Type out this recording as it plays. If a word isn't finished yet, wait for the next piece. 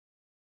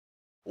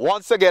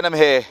Once again, I'm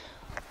here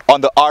on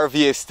the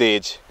RVA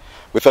stage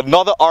with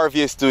another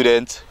RVA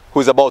student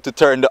who's about to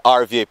turn the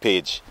RVA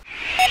page.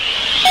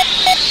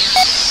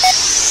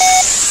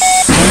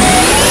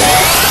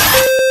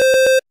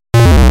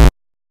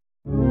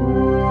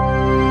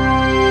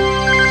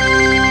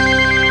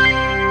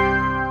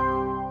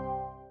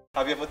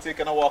 Have you ever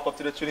taken a walk up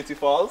to the Trinity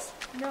Falls?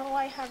 No,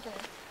 I haven't.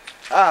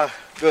 Ah,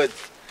 good.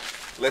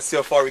 Let's see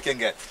how far we can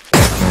get.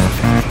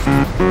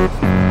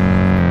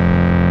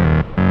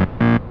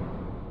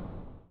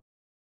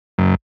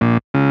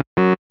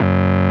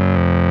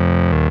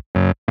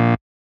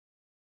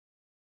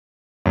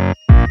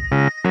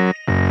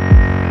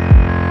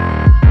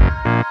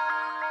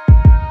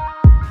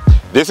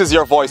 This is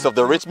your voice of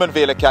the Richmond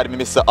Vale Academy,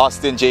 Mr.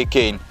 Austin J.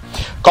 Kane,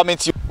 coming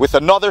to you with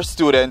another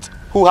student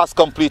who has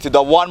completed a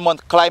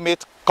 1-month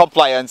climate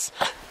compliance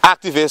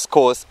activist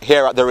course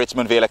here at the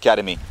Richmond Vale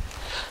Academy.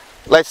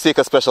 Let's take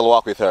a special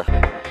walk with her.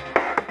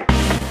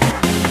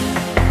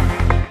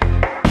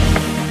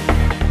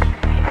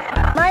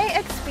 My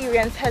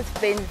experience has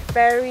been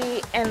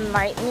very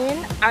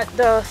enlightening. At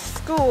the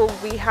school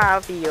we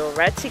have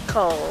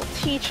theoretical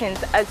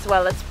teachings as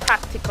well as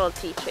practical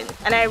teachings,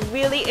 and I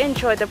really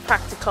enjoyed the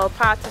practical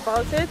part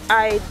about it.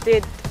 I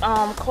did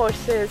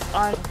courses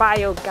on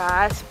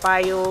biogas,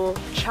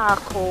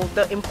 charcoal,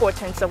 the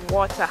importance of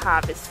water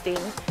harvesting.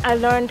 I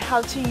learned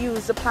how to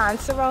use the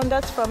plants around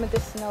us for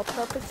medicinal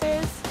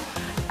purposes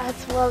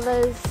as well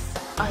as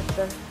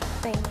other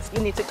things. You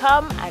need to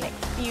come and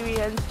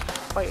experience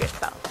for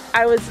yourself.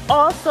 I was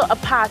also a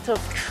part of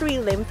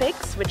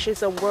Treelympics, which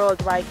is a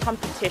worldwide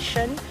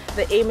competition.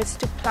 The aim is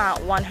to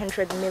plant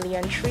 100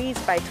 million trees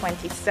by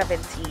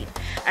 2017,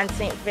 and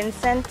St.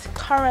 Vincent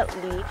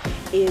currently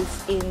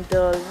is in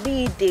the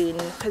leading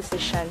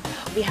position.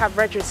 We have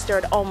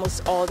registered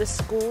almost all the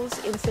schools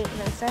in St.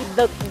 Vincent.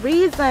 The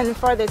reason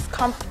for this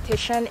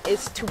competition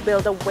is to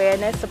build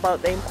awareness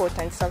about the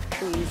importance of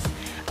trees,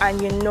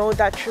 and you know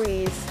that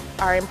trees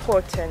are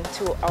important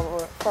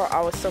for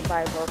our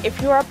survival.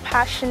 If you are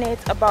passionate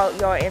about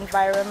your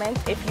environment,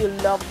 if you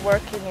love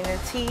working in a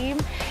team,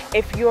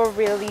 if you're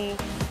really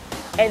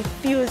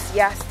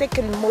enthusiastic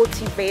and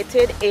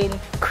motivated in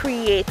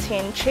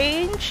creating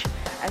change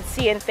and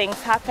seeing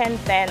things happen,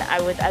 then I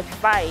would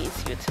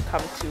advise you to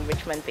come to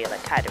Richmond Vale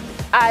Academy.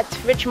 At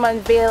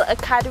Richmond Vale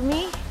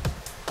Academy,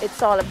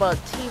 it's all about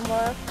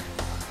teamwork,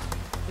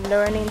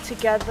 learning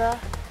together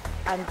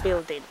and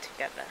building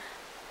together.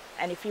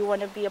 And if you want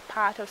to be a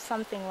part of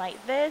something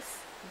like this,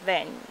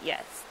 then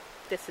yes,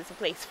 this is a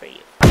place for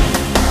you.